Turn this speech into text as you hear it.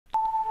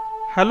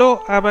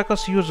Hello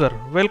Abaqus user,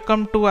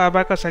 welcome to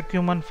Abaqus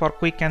Acumen for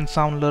quick and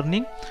sound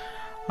learning.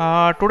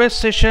 Today's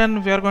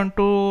session we are going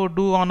to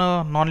do on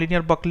a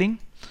nonlinear buckling.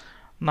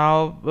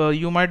 Now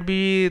you might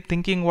be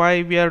thinking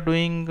why we are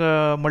doing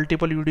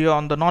multiple video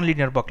on the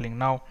nonlinear buckling.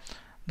 Now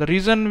the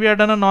reason we have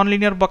done a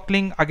nonlinear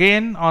buckling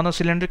again on a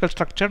cylindrical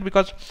structure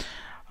because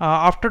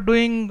after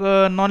doing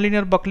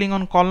nonlinear buckling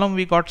on column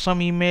we got some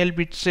email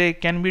which say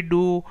can we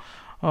do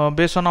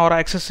based on our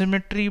axis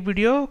symmetry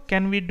video,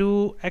 can we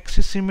do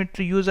axis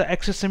symmetry, use a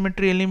axis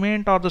symmetry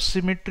element or the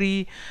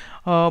symmetry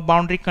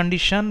boundary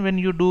condition when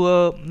you do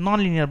a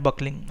nonlinear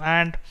buckling.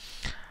 And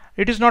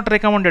it is not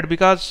recommended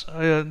because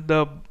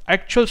the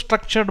actual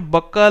structured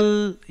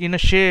buckle in a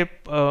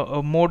shape,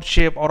 a mode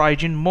shape or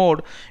hygiene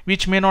mode,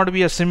 which may not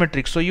be a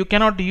symmetric, so you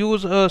cannot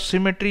use a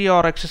symmetry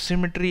or axis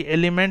symmetry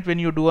element when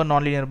you do a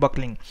nonlinear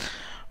buckling.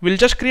 We'll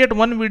just create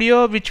one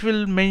video which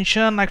will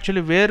mention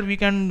actually where we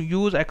can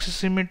use axis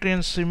symmetry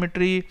and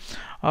symmetry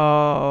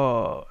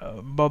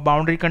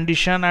boundary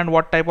condition and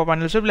what type of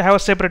analysis. We'll have a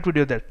separate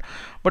video there.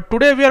 But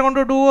today we are going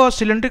to do a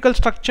cylindrical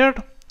structure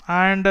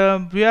and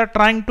we are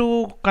trying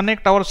to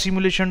connect our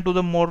simulation to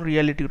the more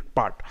reality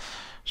part.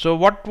 So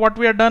what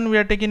we have done, we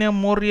are taking a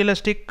more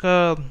realistic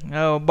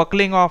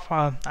buckling of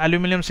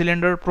aluminum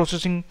cylinder,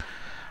 processing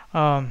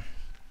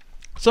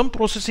some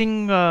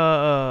processing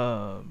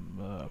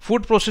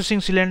food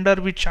processing cylinder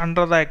which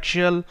under the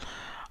axial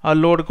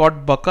load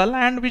got buckle,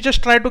 and we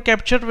just try to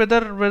capture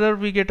whether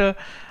we get a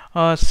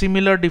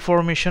similar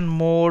deformation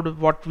mode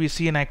what we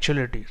see in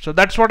actuality. So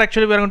that's what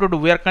actually we are going to do.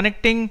 We are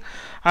connecting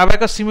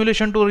Abaqus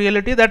simulation to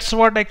reality. That's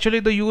what actually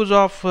the use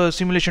of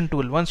simulation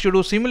tool. Once you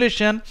do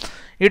simulation,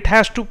 it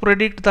has to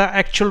predict the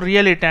actual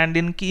reality, and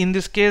in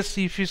this case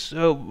if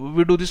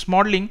we do this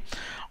modeling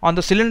on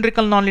the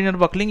cylindrical nonlinear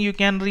buckling, you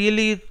can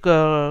really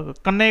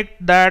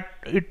connect that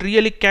it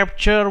really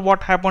capture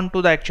what happened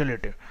to the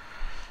actuality.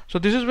 So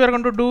this is we are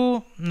going to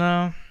do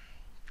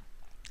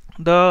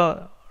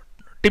the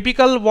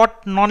typical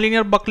what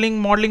nonlinear buckling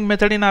modeling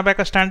method in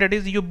Abaqus standard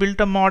is. You build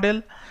a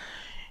model,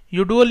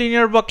 you do a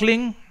linear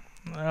buckling,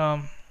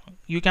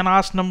 you can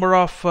ask number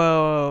of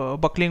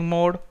buckling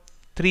mode,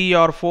 3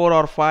 or 4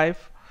 or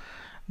 5,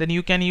 then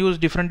you can use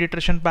different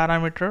iteration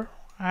parameter,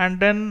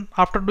 and then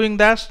after doing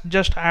that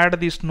just add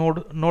this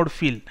node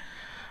fill.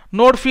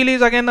 Node fill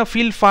is again a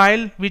fill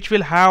file which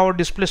will have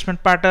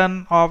displacement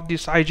pattern of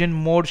this hygiene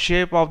mode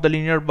shape of the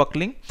linear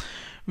buckling.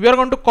 We are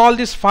going to call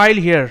this file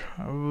here.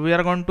 We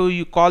are going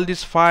to call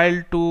this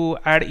file to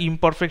add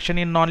imperfection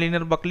in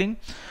nonlinear buckling.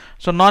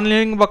 So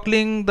nonlinear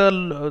buckling,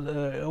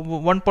 the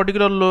one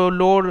particular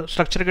load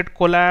structure get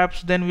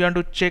collapsed, then we want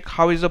to check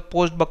how is the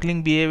post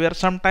buckling behavior.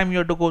 Sometime you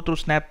have to go through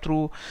snap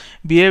through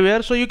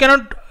behavior. So you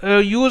cannot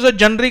use a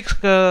generic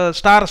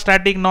star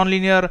static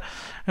nonlinear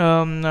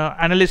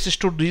analysis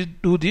to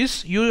do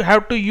this. You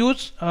have to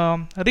use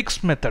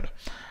RIX method.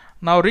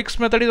 Now RIX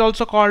method is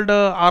also called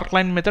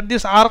arcline method.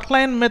 This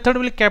arcline method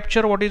will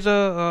capture what is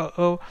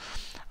a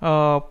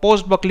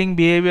post buckling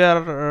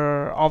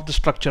behavior of the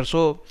structure.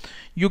 So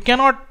you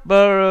cannot do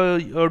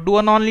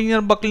a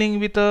nonlinear buckling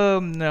with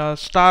a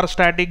star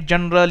static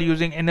general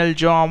using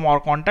NL-geom or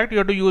contact. You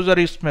have to use a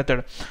RIX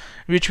method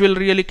which will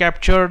really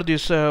capture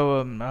this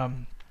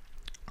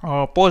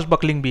post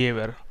buckling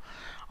behavior.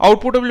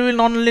 Output will be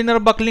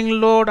nonlinear buckling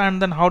load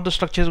and then how the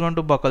structure is going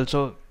to buckle.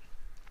 So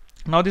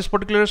now this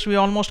particulars we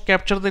almost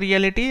capture the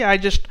reality. I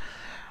just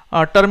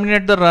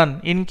terminate the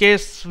run. In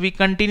case we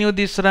continue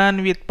this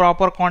run with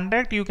proper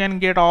contact, you can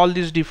get all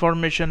this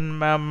deformation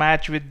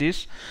match with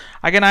this.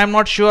 Again, I am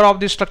not sure of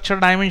the structure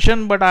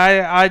dimension, but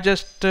I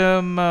just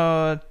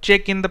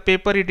check in the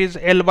paper. It is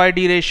L by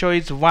D ratio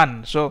is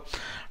 1. So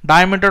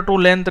diameter to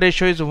length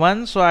ratio is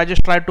 1. So I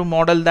just try to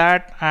model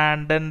that,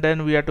 and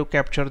then we have to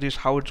capture this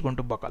how it's going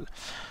to buckle.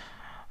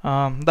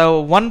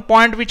 The one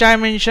point which I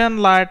mentioned,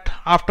 like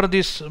after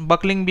this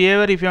buckling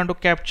behavior, if you want to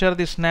capture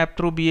the snap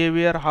through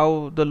behavior,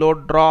 how the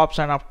load drops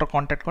and after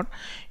contact,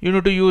 you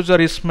need to use a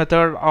RIX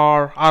method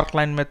or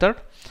arcline method.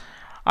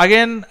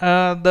 Again,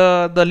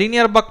 the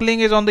linear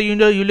buckling is on the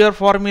Euler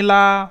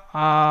formula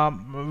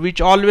which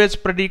always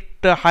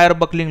predict higher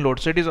buckling load.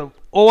 So it is a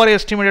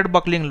overestimated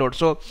buckling load.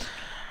 So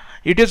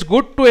it is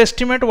good to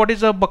estimate what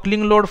is a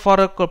buckling load for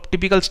a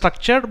typical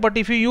structure, but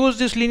if you use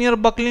this linear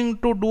buckling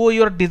to do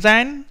your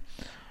design,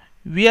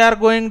 we are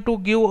going to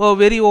give a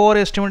very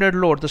overestimated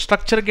load. The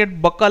structure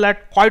get buckle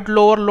at quite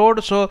lower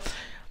load. So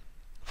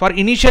for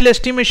initial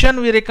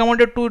estimation, we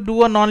recommended to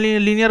do a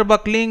non-linear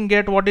buckling,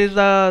 get what is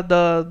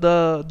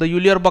the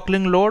Euler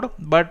buckling load,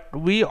 but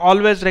we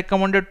always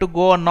recommended to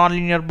go a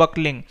non-linear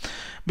buckling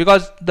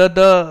because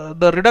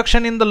the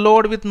reduction in the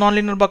load with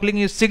non-linear buckling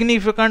is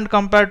significant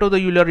compared to the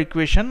Euler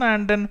equation.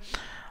 And then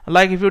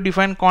like if you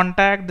define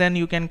contact, then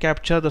you can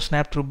capture the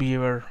snap through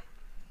behavior.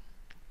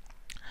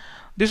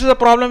 This is a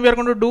problem we are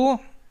going to do.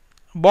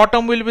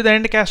 Bottom will be the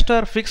end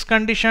caster, fixed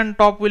condition,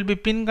 top will be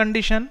pin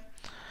condition.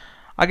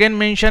 Again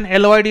mention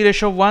LYD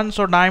ratio 1,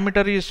 so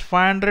diameter is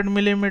 500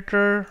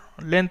 millimeter,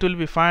 length will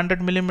be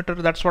 500 millimeter.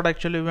 That's what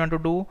actually we want to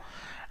do.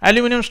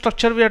 Aluminum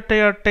structure we have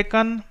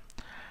taken.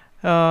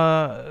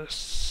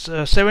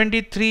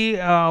 73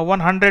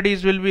 100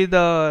 is will be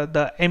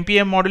the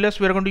MPa modulus.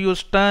 We are going to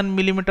use 10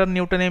 millimeter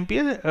Newton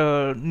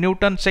MPa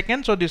Newton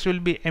second, so this will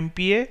be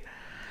MPa.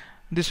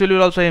 This will be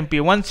also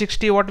MPa.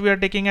 160 what we are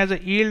taking as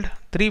a yield.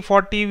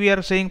 340 we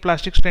are saying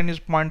plastic strain is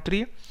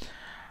 0.3.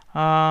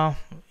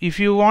 If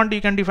you want,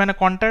 you can define a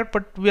contact,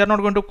 but we are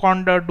not going to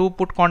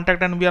put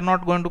contact, and we are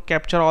not going to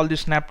capture all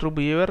this snap through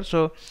behavior.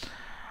 So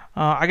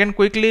again,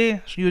 quickly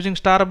using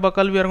star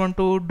buckle, we are going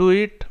to do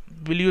it.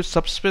 We'll use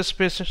subspace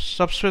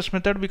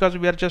method because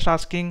we are just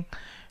asking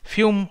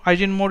few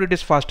hygiene mode. It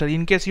is faster.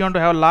 In case you want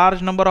to have a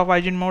large number of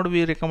hygiene mode,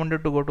 we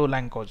recommended to go to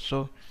Langcos.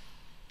 So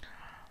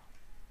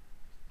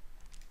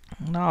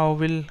now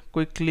we'll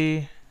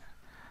quickly.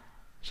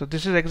 So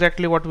this is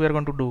exactly what we are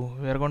going to do.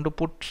 We are going to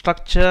put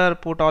structure,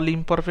 put all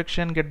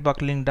imperfection, get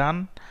buckling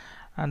done,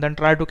 and then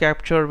try to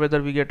capture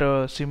whether we get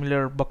a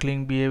similar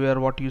buckling behavior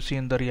what you see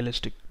in the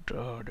realistic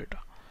data.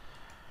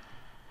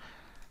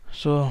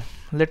 So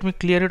let me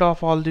clear it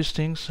off all these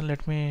things.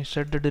 Let me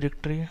set the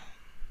directory.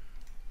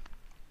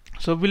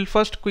 So we'll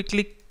first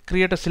quickly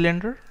create a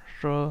cylinder.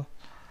 So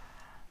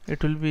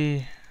it will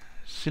be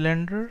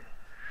cylinder.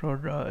 So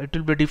it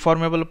will be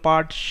deformable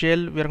part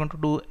shell. We are going to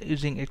do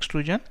using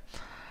extrusion.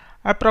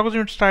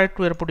 Approximate start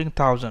we are putting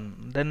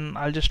 1000. Then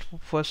I'll just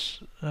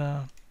first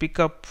pick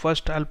up.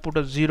 First I'll put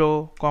a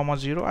 0,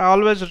 0. I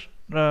always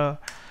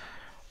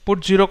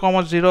put 0,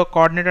 0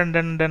 coordinate, and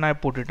then I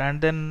put it,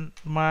 and then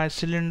my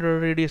cylinder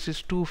radius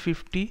is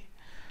 250.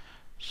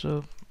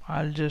 So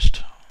I'll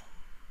just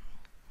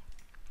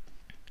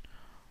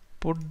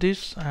put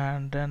this,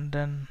 and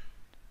then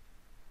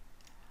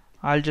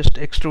I'll just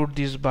extrude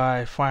this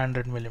by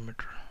 500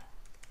 millimeter.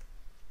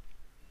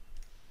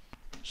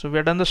 So we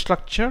are done the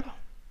structure.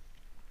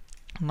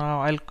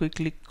 Now I'll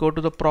quickly go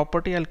to the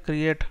property. I'll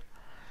create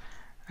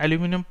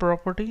aluminum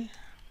property.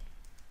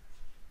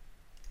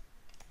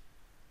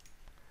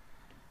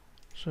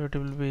 So it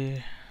will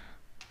be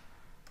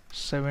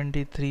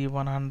 73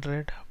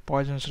 100.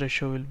 Poisson's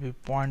ratio will be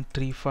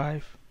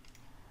 0.35.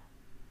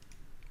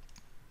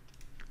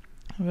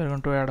 We are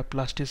going to add a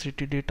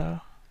plasticity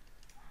data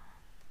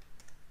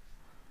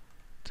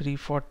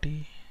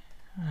 340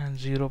 and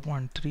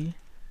 0.3.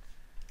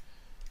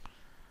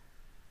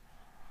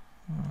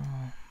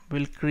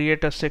 We'll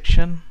create a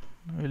section,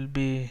 will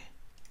be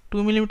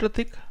 2 millimeter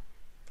thick.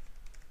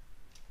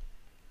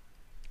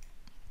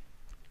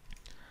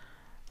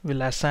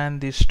 We'll assign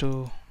this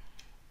to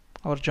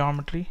our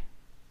geometry.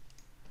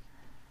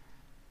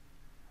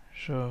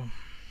 So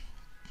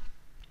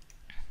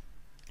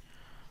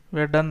we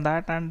have done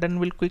that, and then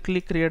we'll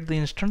quickly create the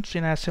instance.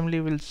 In assembly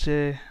we'll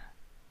say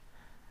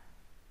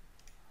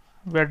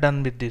we are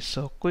done with this.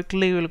 So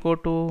quickly we'll go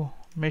to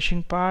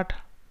meshing part.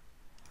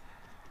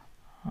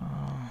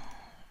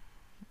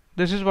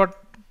 This is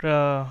what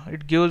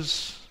it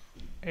gives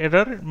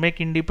error,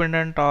 make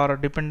independent or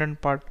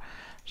dependent part.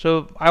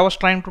 So I was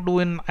trying to do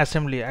in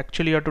assembly,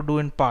 actually you have to do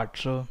in part.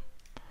 So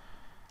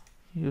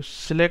you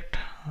select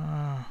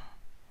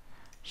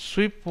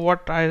sweep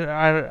what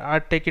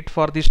I take it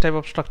for this type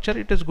of structure.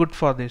 It is good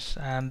for this,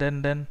 and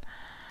then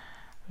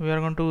we are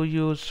going to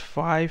use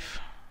 5.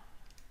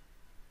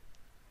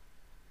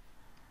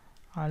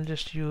 I'll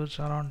just use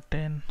around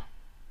 10,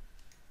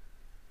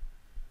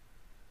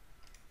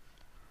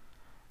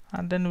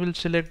 and then we'll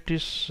select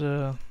this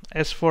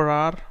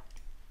S4R.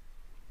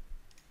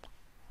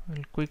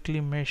 We'll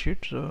quickly mesh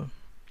it. So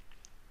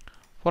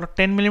for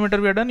 10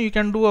 millimeter we are done. You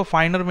can do a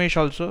finer mesh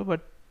also,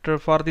 but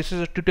for this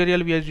is a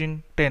tutorial we are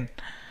using 10.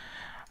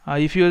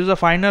 If you use a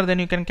finer, then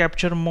you can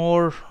capture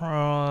more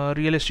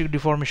realistic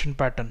deformation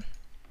pattern.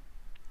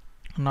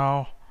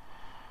 Now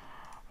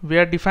we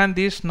have defined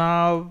this.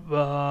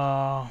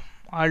 Now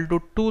I'll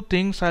do two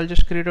things. I'll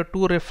just create a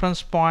 2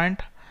 reference point,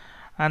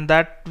 and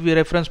that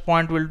reference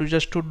point will do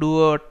just to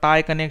do a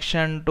tie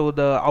connection to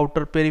the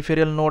outer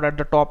peripheral node at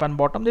the top and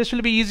bottom. This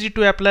will be easy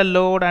to apply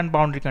load and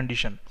boundary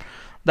condition.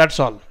 That's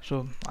all.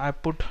 So I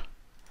put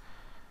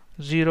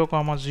 0,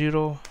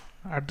 0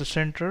 at the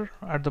center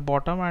at the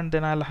bottom, and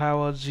then I'll have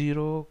a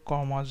 0,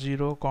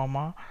 0,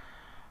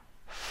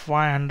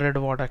 500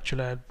 watt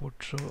actually I'll put,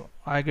 so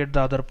I get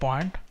the other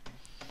point.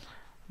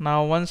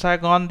 Now once I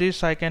got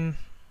this, I can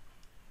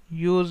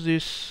use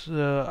this.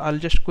 I'll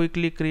just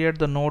quickly create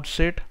the node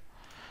set.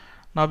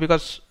 Now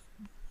because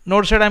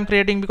node set I'm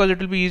creating because it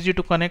will be easy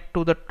to connect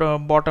to the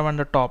bottom and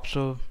the top.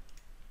 So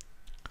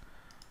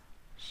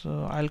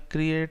I'll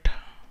create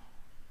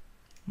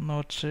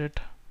node set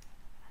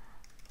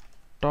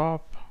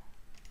top.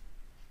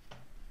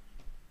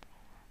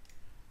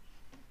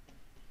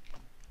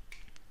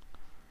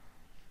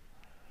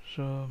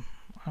 So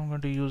I'm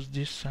going to use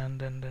this and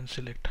then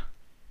select.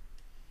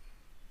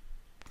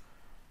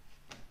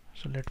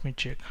 So let me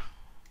check.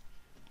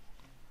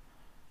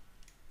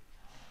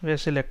 We are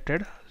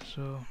selected,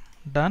 so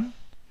done.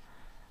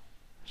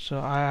 So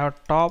I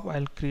have top.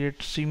 I'll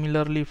create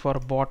similarly for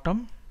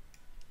bottom.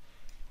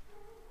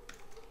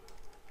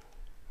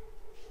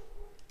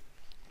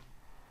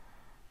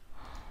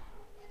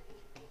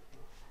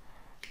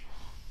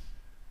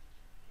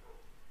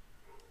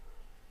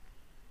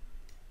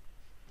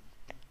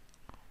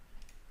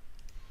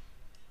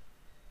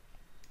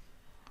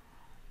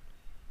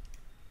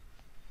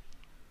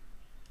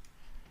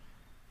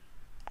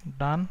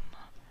 done.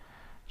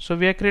 So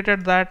we have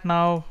created that.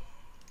 Now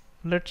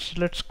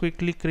let's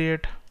quickly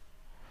create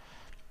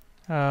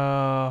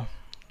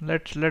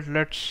let's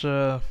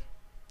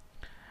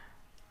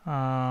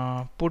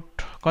put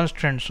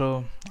constraint.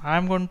 So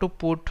I'm going to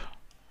put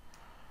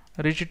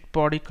rigid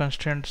body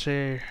constraint,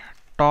 say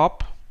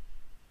top.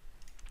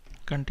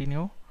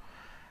 Continue.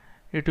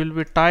 It will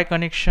be tie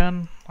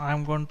connection.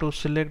 I'm going to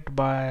select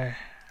by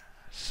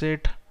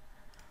set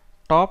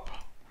top,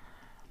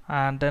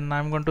 and then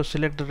I'm going to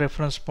select the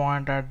reference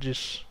point at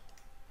this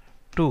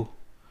 2.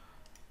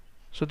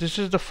 So this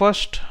is the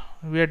first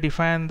we have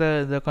defined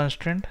the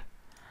constraint.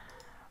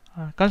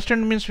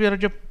 Constraint means we are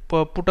just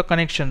put a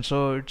connection,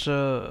 so it's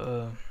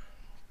a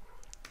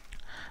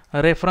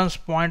reference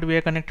point we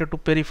are connected to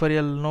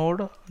peripheral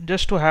node,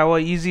 just to have a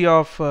easy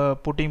of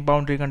putting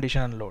boundary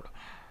condition and load.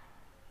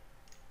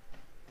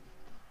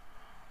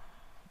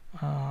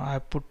 I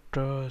put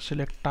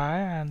select tie,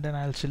 and then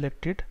I'll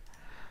select it,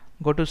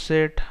 go to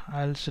set,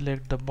 I'll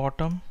select the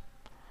bottom,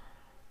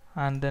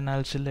 and then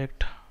I'll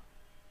select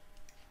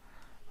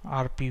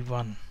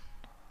RP1,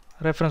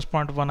 reference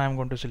point 1 I'm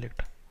going to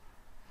select.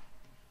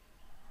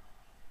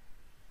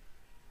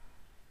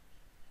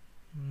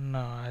 No,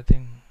 I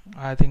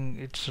think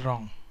it's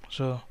wrong.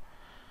 So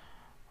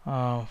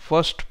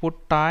first put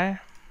tie,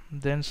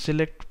 then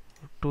select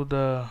to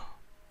the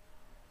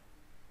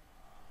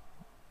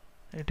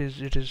it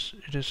is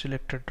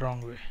selected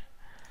wrong way.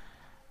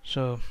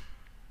 So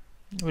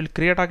we'll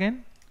create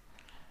again.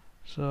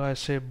 So I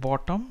say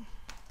bottom,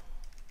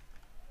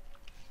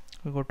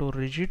 we go to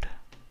rigid,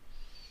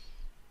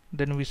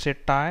 then we say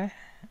tie,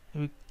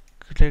 we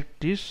select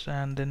this,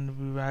 and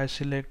then I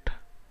select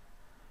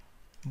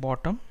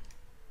bottom,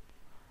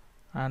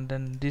 and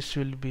then this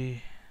will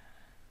be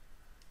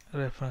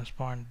reference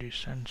point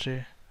this, and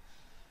say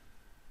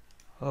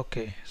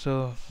okay.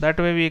 So that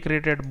way we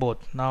created both.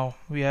 Now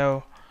we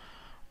have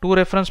 2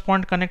 reference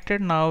point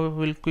connected. Now we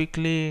will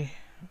quickly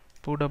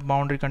put a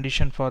boundary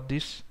condition for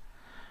this.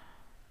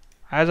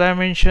 As I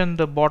mentioned,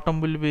 the bottom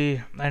will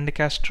be end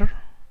caster.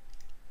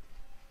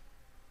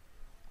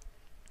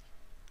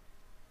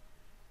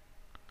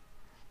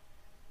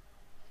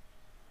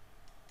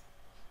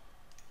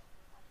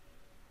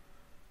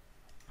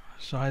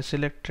 So I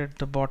selected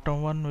the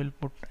bottom one, will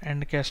put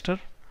end caster,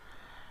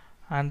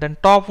 and then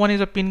top one is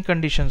a pin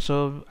condition.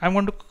 So I'm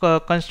going to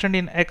constraint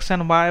in X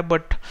and Y,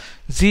 but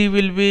Z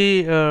will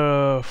be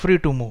free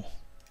to move.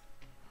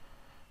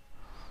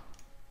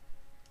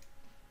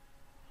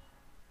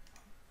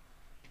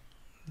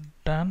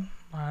 Done,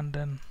 and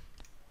then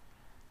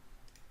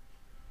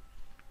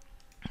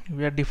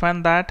we have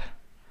defined that.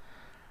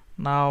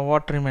 Now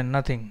what remain?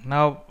 Nothing.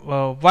 Now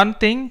one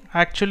thing,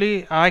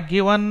 actually I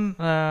given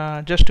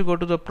just to go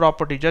to the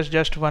property,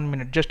 just 1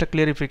 minute, just a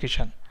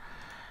clarification.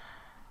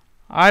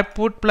 I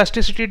put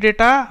plasticity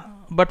data,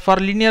 but for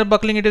linear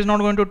buckling it is not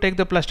going to take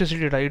the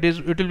plasticity data.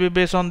 It will be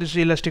based on this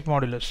elastic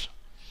modulus.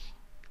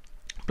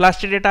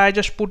 Plasticity data I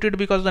just put it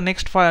because the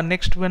next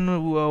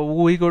when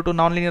we go to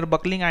nonlinear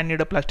buckling, I need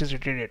a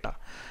plasticity data.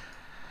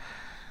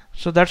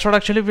 So that's what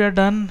actually we are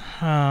done.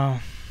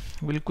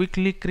 We'll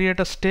quickly create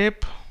a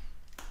step.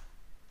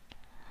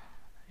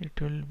 It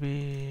will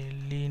be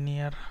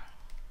linear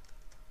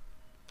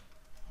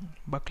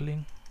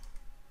buckling.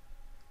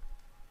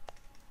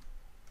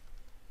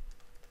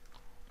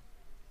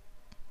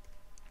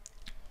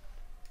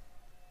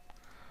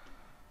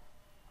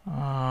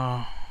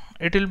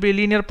 It will be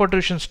linear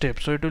perturbation step,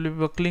 so it will be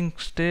buckling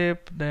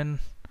step. Then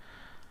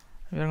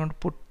we are going to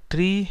put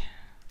 6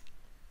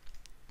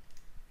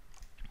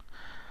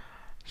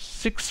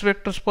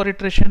 vectors per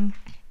iteration.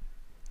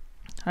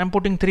 I'm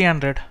putting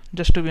 300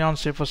 just to be on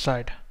safer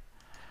side.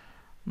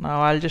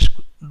 Now I'll just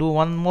do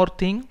one more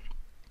thing.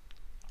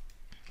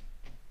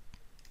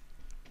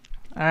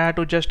 I have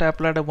to just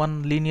apply the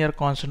one linear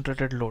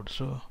concentrated load.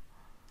 So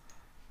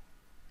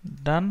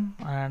done,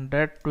 and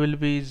that will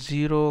be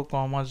 0,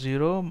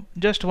 0,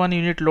 just 1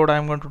 unit load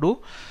I'm going to do.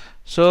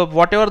 So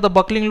whatever the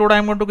buckling load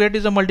I'm going to get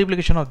is a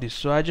multiplication of this.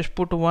 So I just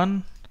put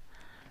 1,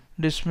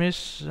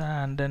 dismiss,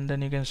 and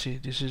then you can see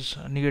this is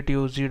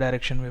negative Z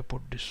direction we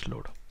put this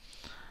load.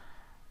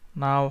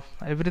 Now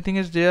everything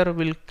is there.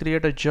 We'll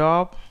create a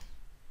job.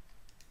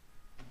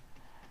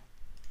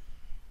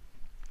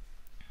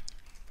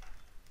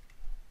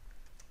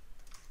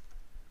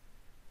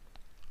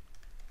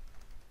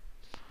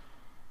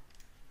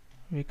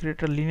 We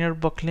create a linear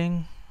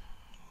buckling.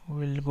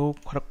 We'll go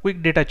for a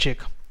quick data check.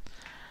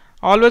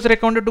 Always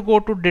recommended to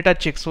go to data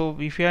check. So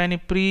if you have any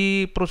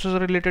pre-processor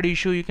related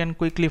issue, you can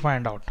quickly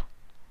find out.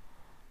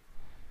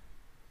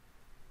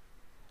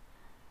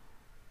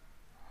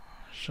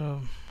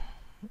 So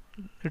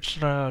it's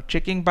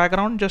checking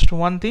background. Just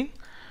one thing.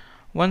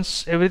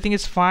 Once everything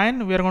is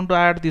fine, we are going to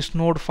add this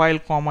node file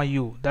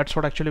 (u). That's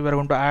what actually we are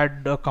going to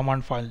add a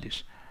command file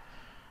this.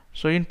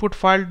 So input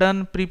file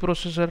done,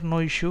 pre-processor, no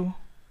issue.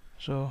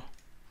 So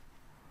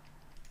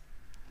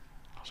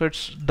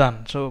it's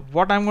done. So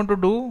what I'm going to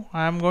do,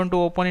 I'm going to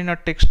open in a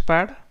text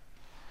pad,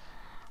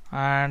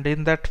 and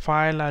in that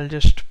file I'll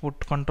just put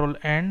control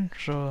N.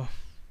 So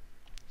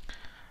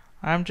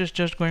I'm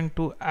just going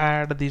to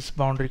add this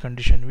boundary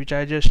condition, which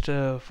I just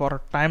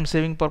for time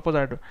saving purpose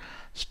I do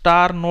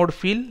star node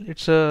fill.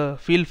 It's a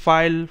fill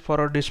file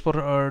for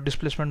a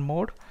displacement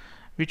mode,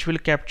 which will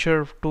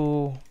capture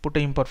to put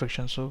an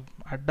imperfection. So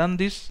I've done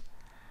this.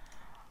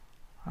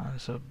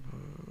 So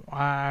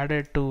I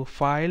added to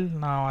file.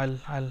 Now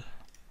I'll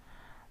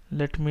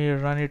let me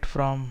run it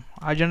from.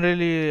 I'm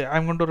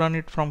going to run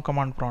it from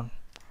command prompt.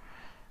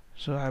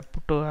 So I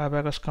put to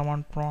Abaqus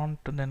command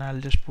prompt, and then I'll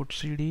just put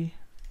cd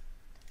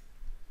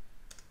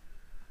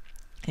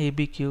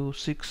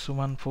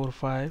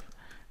abq6145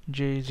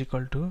 j is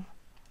equal to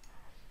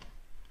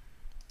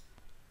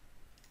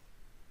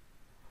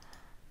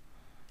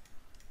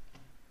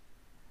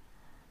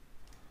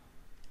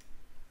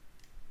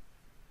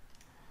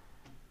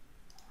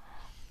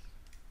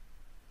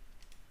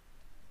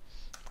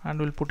and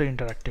we'll put an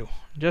interactive.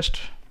 Just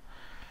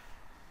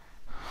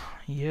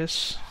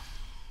yes.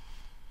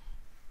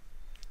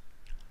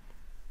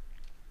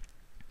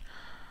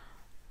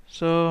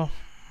 So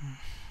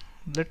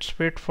let's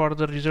wait for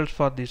the results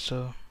for this.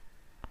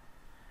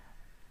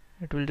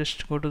 It will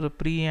just go to the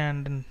pre,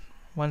 and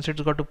once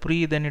it's got to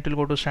pre, then it will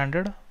go to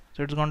standard.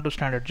 So it's gone to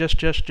standard.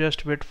 Just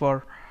wait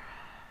for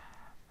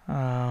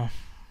the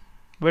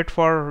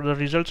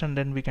results, and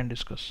then we can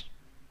discuss.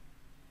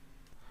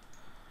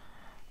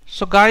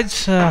 So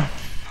guys,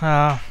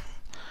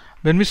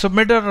 when we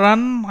submit a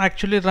run,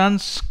 actually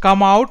runs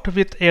come out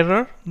with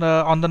error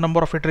on the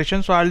number of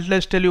iterations. So I'll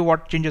just tell you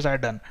what changes I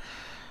done.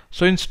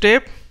 So in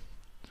step,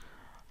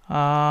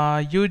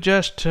 you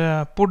just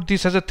put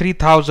this as a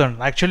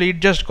 3000. Actually it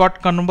just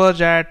got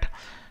converged at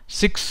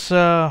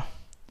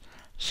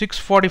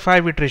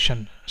 645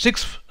 iteration,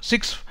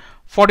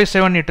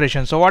 647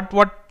 iteration. So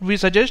what we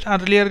suggest,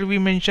 earlier we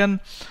mentioned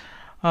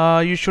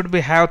you should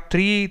be have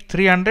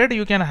 300.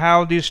 You can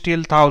have this till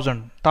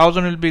 1000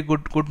 will be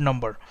good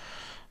number.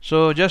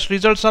 So just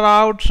results are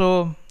out.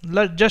 So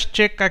let's just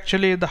check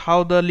actually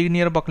how the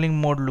linear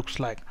buckling mode looks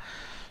like.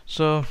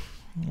 So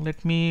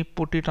let me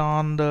put it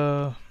on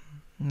the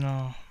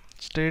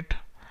state,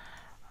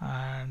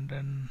 and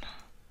then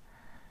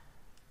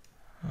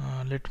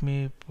let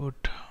me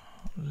put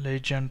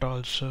legend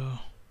also.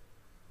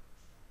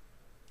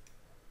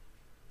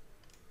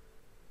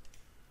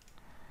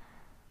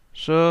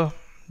 So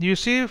you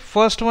see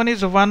first one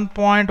is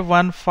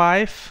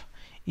 1.15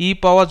 e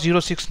power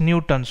 06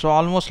 Newton. So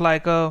almost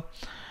like a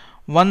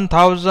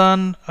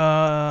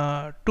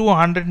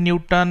 1200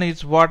 Newton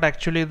is what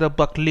actually the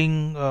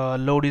buckling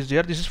load is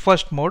there. This is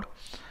first mode.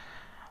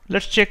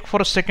 Let's check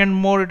for a second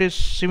mode. It is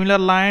similar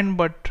line,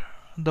 but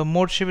the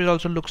mode shape is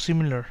also looks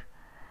similar.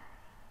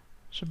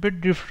 It's a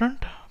bit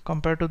different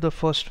compared to the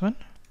first one.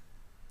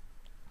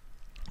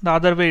 The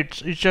other way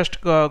it's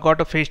just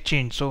got a phase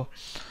change. So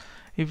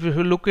if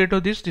you look into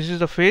this is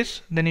the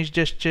phase, then it's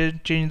just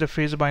change the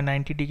phase by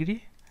 90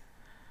 degree.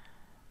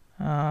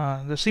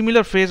 The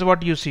similar phase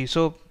what you see.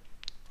 So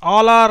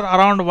all are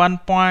around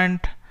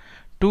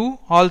 1.2,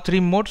 all three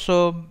modes.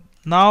 So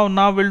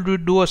now we'll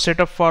do a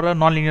setup for a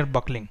nonlinear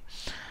buckling.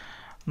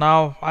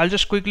 Now I'll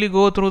just quickly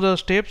go through the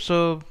steps.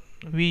 So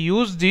we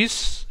use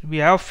this, we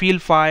have fill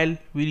file,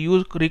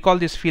 we'll recall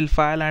this fill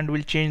file, and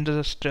we'll change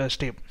the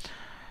step.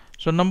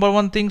 So number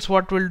one things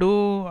what we'll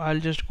do, I'll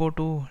just go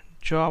to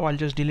job, I'll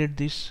just delete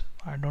this,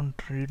 I don't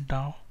read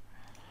now.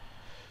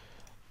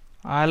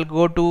 I'll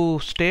go to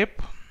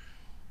step,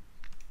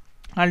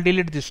 I'll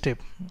delete this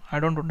step. I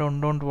don't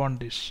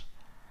want this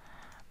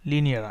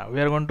linear.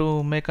 We are going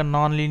to make a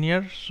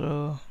non-linear.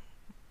 So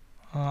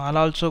I'll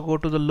also go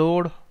to the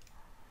load.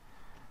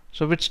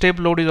 So with step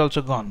load is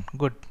also gone.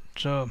 Good.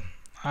 So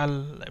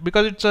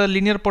because it's a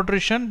linear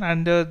portion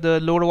and the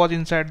load was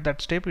inside that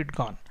step, it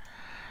gone.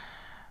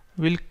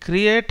 We'll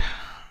create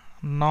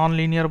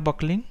non-linear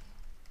buckling.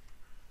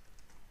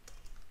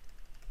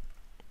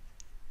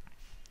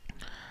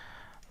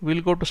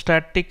 We'll go to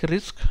static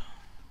risk,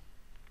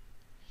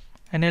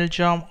 NL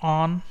jump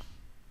on,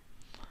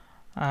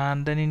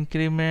 and then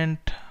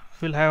increment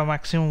will have a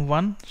maximum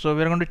 1. So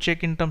we are going to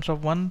check in terms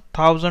of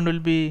 1000 will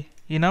be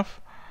enough.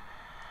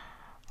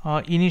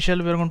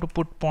 Initial we are going to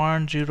put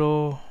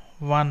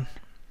 0.01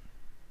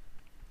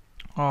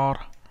 or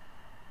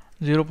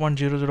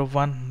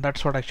 0.001.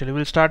 That's what actually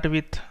we'll start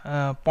with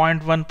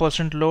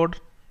 0.1%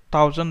 load,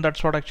 1000.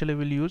 That's what actually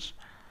we'll use.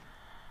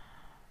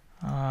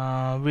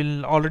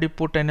 We'll already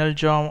put NL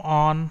jump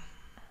on,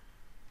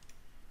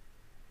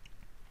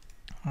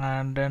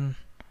 and then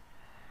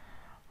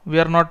we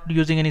are not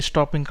using any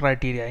stopping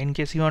criteria. In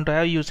case you want to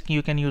have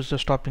you can use the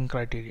stopping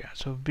criteria.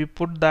 So we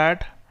put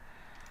that.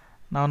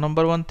 Now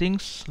number one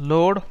things,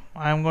 load,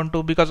 I am going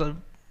to, because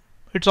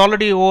it's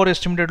already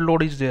overestimated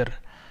load is there,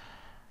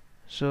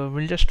 so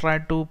we'll just try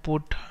to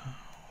put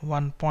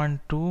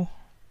 1.2.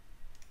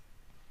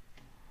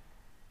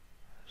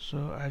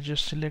 so I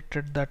just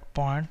selected that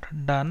point,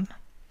 done.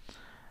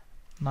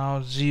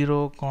 Now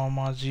 0,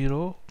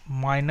 0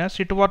 minus,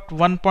 it was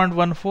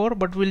 1.14,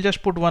 but we'll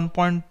just put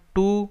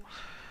 1.2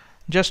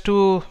 just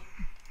to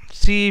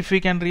see if we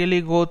can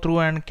really go through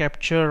and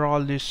capture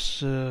all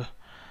this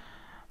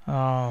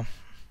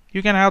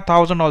You can have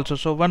 1000 also.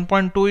 So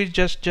 1.2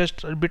 is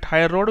just a bit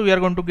higher load. We are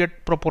going to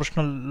get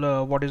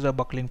proportional what is the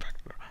buckling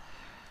factor.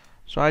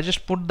 So I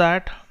just put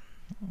that.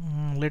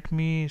 Let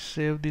me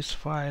save this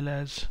file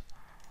as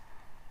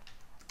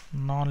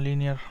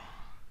nonlinear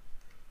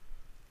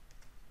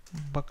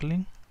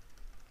buckling,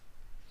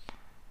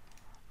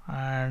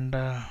 and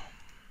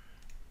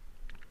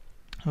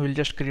we'll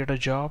just create a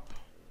job,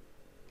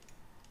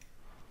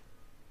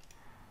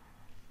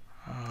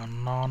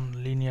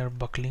 nonlinear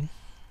buckling,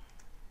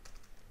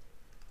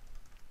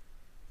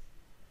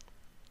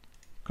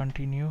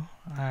 continue,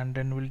 and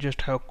then we'll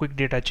just have a quick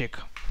data check.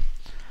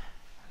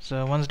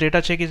 So once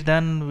data check is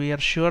done, we are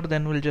sure,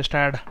 then we'll just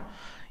add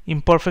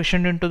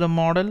imperfection into the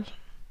model,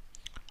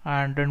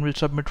 and then we'll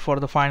submit for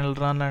the final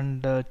run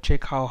and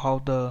check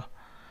how the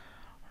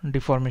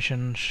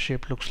deformation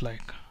shape looks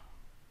like.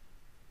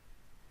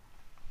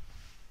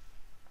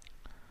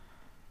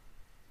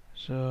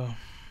 So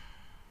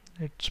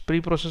it's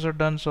preprocessor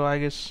done, so I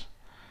guess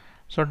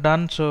so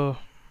done. So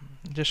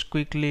just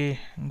quickly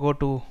go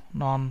to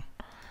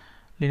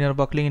non-linear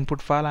buckling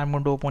input file. I'm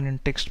going to open in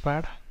text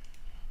pad.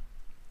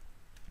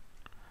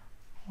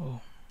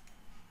 Oh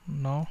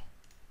no,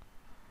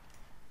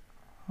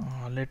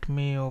 let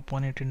me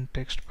open it in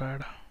text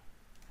pad.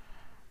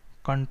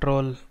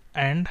 Control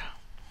End.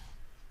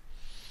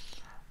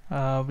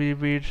 We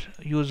will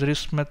use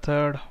RISC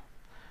method.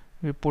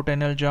 We put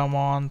NL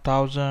on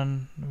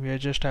 1000. We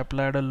just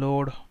applied a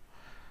load.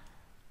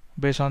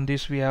 Based on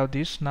this, we have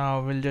this.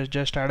 Now we'll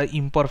just add an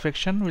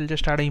imperfection. We'll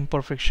just add an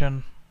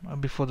imperfection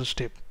before the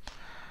step.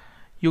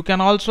 You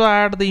can also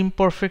add the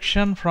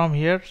imperfection from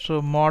here.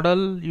 So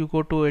model, you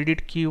go to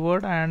edit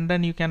keyword, and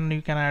then you can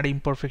add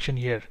imperfection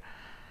here.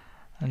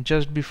 And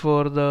just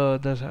before the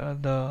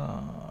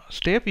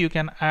step, you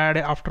can add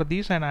after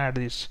this and add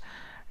this.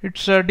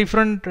 It's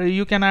different.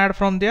 You can add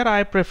from there.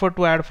 I prefer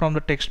to add from the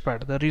text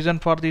pad. The reason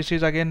for this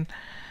is, again,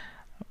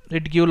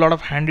 it gives a lot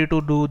of handy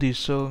to do this.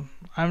 So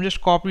I'm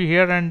just copy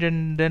here, and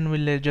then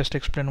we'll just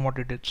explain what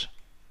it is.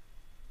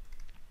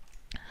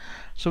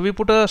 So we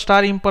put a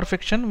star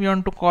imperfection. We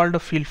want to call the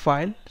fill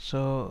file.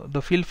 So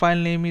the fill file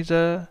name is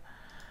a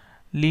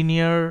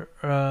linear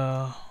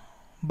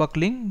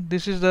buckling.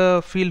 This is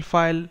the fill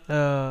file.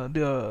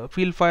 The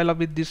fill file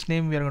with this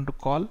name we are going to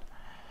call.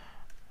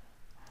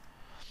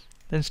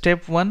 Then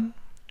step 1,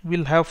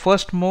 we'll have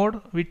first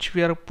mode, which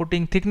we are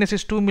putting thickness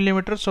is 2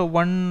 mm. So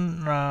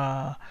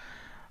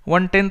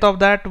 1/10 of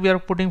that we are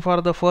putting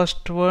for the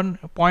first one,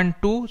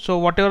 0.2. So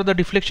whatever the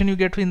deflection you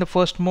get in the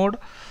first mode,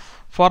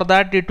 for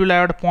that it will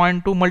add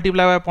 0.2,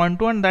 multiply by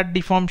 0.2, and that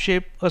deform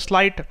shape, a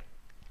slight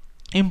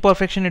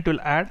imperfection it will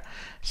add.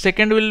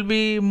 Second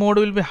mode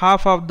will be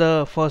half of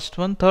the first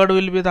one. Third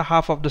will be the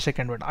half of the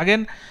second one.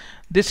 Again,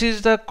 this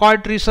is the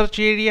quite research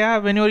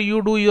area. Whenever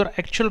you do your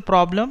actual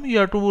problem, you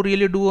have to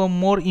really do a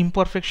more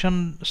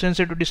imperfection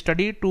sensitivity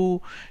study to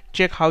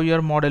check how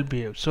your model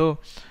behaves. So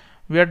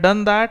we have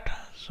done that.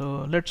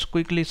 So let's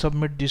quickly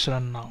submit this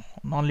run now.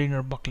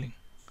 Nonlinear buckling.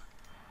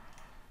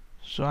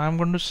 So I'm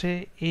going to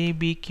say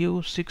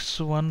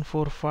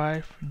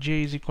ABQ6145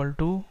 J is equal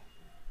to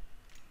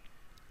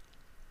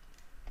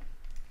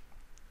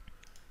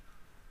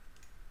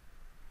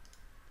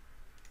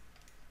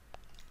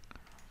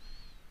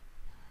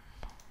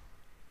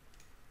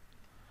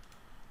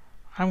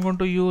I'm going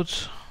to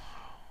use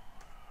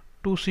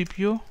 2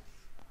 CPU,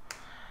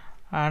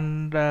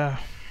 and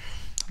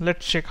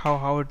let's check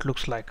how it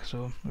looks like.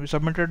 So we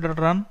submitted the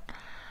run.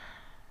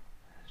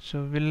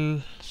 So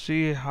we'll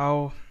see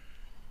how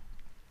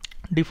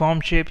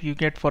deform shape you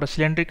get for a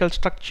cylindrical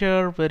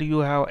structure where you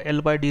have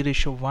L by D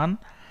ratio 1.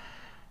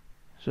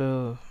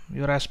 So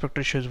your aspect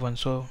ratio is 1.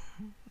 So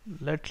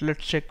let's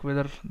check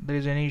whether there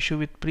is any issue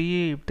with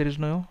pre. If there is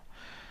no,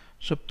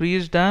 so pre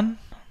is done.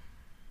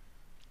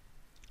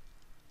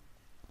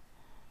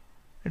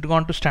 It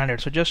gone to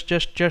standard. So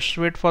just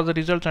wait for the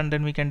results, and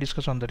then we can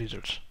discuss on the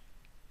results.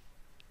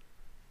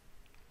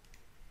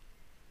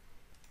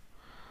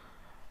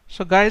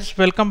 So guys,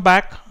 welcome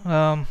back.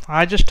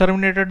 I just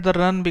terminated the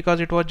run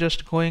because it was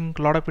just going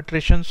a lot of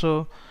iterations.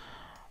 So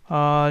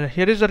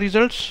here is the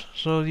results.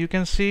 So you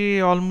can see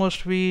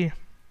almost we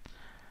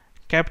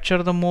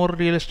capture the more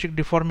realistic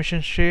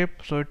deformation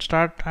shape. So it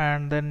start,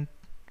 and then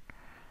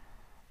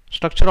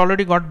structure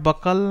already got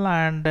buckle,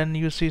 and then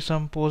you see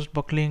some post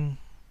buckling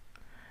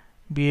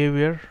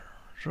behavior.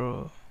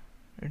 So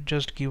it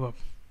just give up.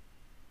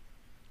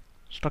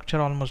 Structure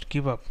almost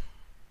give up.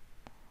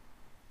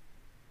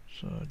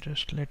 So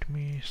just let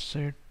me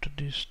set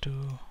this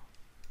to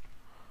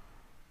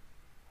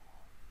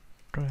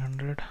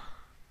 200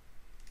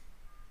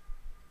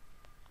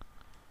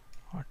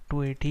 or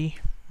 280,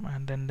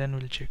 and then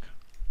we'll check.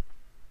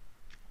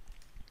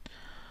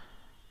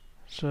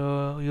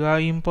 So you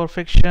have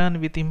imperfection.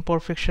 With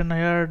imperfection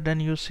here, then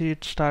you see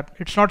it start.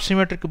 It's not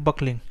symmetric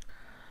buckling.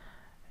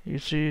 You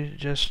see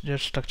just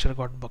structure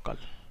got buckle.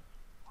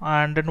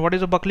 And then what is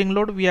the buckling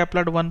load? We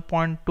applied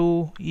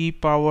 1.2 e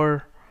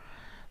power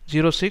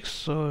 0.6.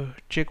 So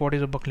check what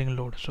is the buckling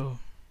load. So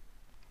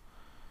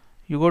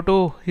you go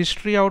to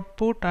history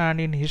output, and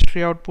in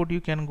history output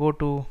you can go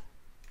to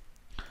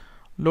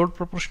load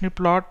proportional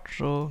plot.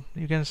 So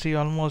you can see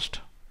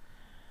almost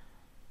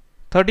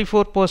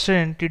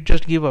 34% it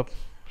just give up,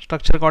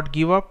 structure got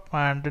give up,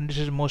 and then this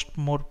is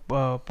more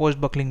post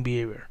buckling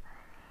behavior.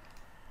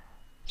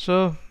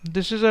 So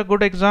this is a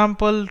good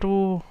example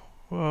to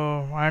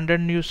and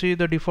then you see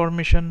the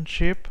deformation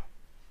shape,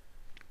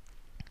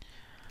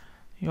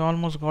 you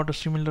almost got a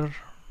similar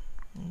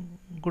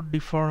good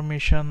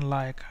deformation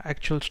like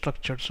actual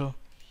structure. So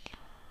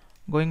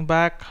going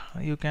back,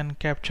 you can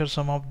capture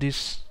some of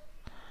this.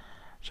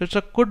 So it's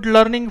a good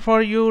learning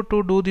for you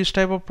to do this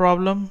type of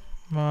problem.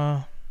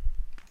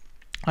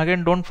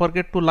 Again, don't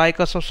forget to like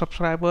us or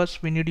subscribe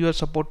us. We need your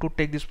support to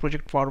take this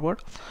project forward.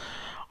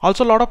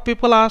 Also, a lot of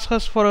people ask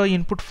us for an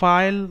input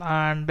file,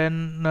 and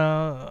then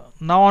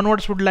now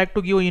onwards would like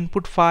to give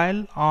input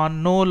file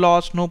on no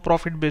loss, no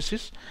profit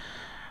basis.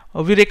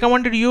 We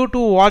recommended you to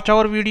watch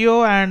our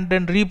video and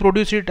then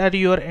reproduce it at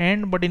your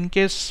end, but in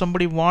case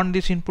somebody want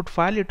this input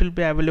file, it will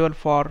be available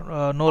for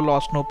no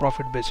loss, no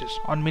profit basis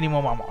on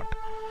minimum amount.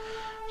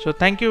 So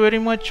thank you very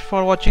much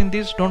for watching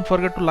this. Don't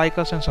forget to like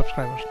us and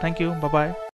subscribe us. Thank you. Bye bye.